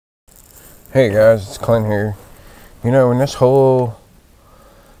Hey guys, it's Clint here. You know, in this whole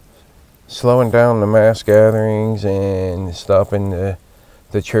slowing down the mass gatherings and stopping the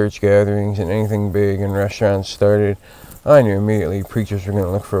church gatherings and anything big and restaurants started, I knew immediately preachers were going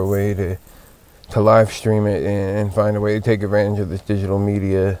to look for a way to live stream it and find a way to take advantage of this digital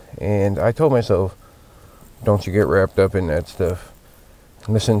media. And I told myself, don't you get wrapped up in that stuff.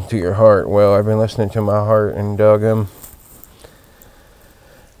 Listen to your heart. Well, I've been listening to my heart, and daggum,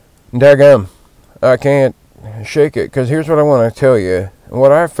 I can't shake it, because here's what I want to tell you.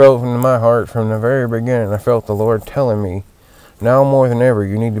 What I felt in my heart from the very beginning, I felt the Lord telling me, now more than ever,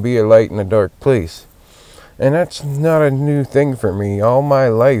 you need to be a light in a dark place. And that's not a new thing for me. All my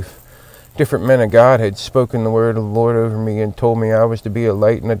life, different men of God had spoken the word of the Lord over me and told me I was to be a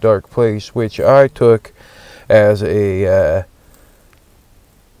light in a dark place, which I took as a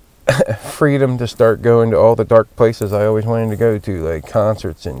freedom to start going to all the dark places I always wanted to go to, like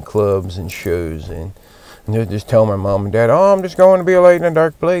concerts and clubs and shows, and just tell my mom and dad, oh, I'm just going to be a light in a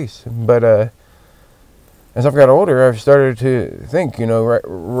dark place. But as I've got older, I've started to think,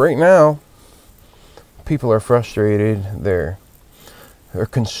 right now, people are frustrated. They're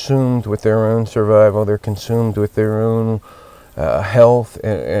consumed with their own survival. They're consumed with their own health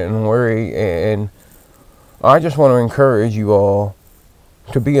and worry. And I just want to encourage you all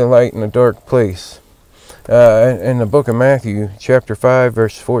to be a light in a dark place. In the book of Matthew, chapter 5,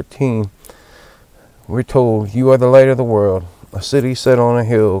 verse 14, we're told, you are the light of the world. A city set on a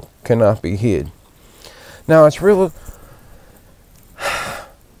hill cannot be hid. Now, it's real.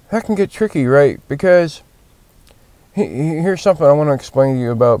 That can get tricky, right? Because here's something I want to explain to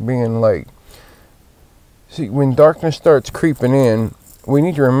you about being light. See, when darkness starts creeping in, we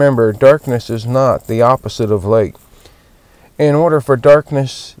need to remember darkness is not the opposite of light. In order for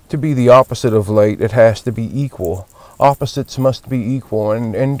darkness to be the opposite of light, it has to be equal. Opposites must be equal,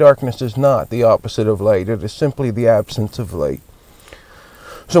 and darkness is not the opposite of light. It is simply the absence of light.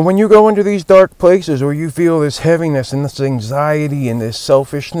 So when you go into these dark places where you feel this heaviness and this anxiety and this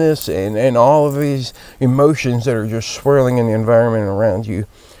selfishness and all of these emotions that are just swirling in the environment around you,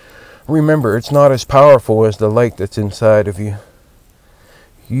 remember, it's not as powerful as the light that's inside of you.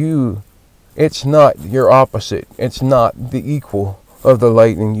 It's not your opposite. It's not the equal of the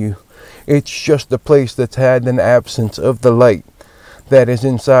light in you. It's just the place that's had an absence of the light that is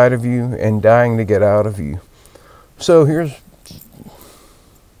inside of you and dying to get out of you. So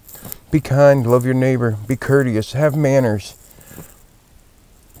be kind, love your neighbor, be courteous, have manners,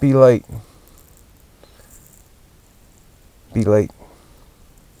 be light. Be light.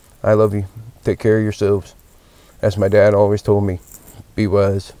 I love you. Take care of yourselves. As my dad always told me, be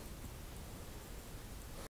wise.